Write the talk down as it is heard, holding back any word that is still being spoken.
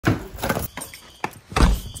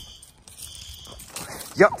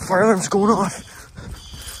Yep, fire alarm's going off.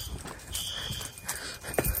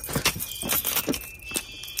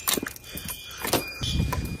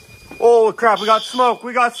 Oh crap, we got smoke,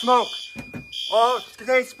 we got smoke. Oh,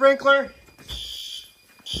 okay, sprinkler.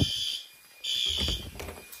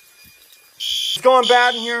 It's going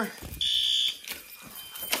bad in here.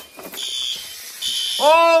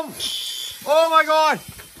 Oh my God.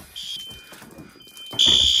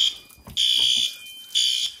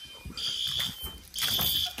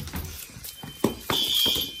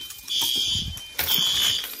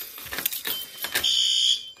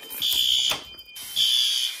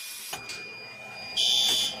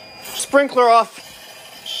 Sprinkler off.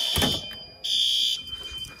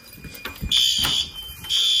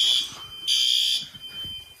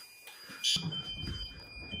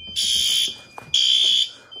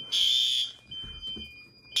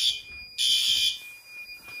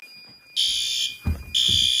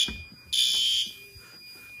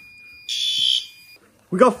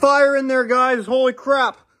 We got fire in there, guys. Holy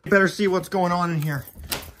crap. Better see what's going on in here.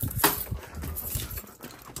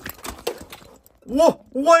 Whoa,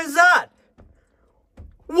 what is that?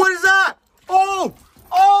 What is that? Oh,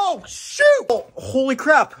 shoot. Oh, holy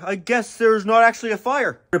crap. I guess there's not actually a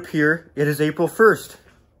fire. Up here, it is April 1st.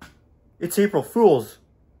 It's April Fool's.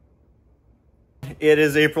 It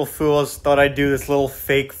is April Fool's. Thought I'd do this little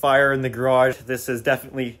fake fire in the garage. This is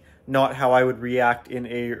definitely not how I would react in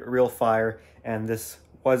a real fire. And this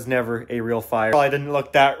was never a real fire. Probably didn't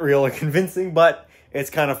look that real or convincing, but it's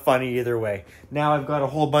kind of funny either way. Now I've got a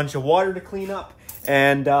whole bunch of water to clean up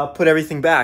and put everything back.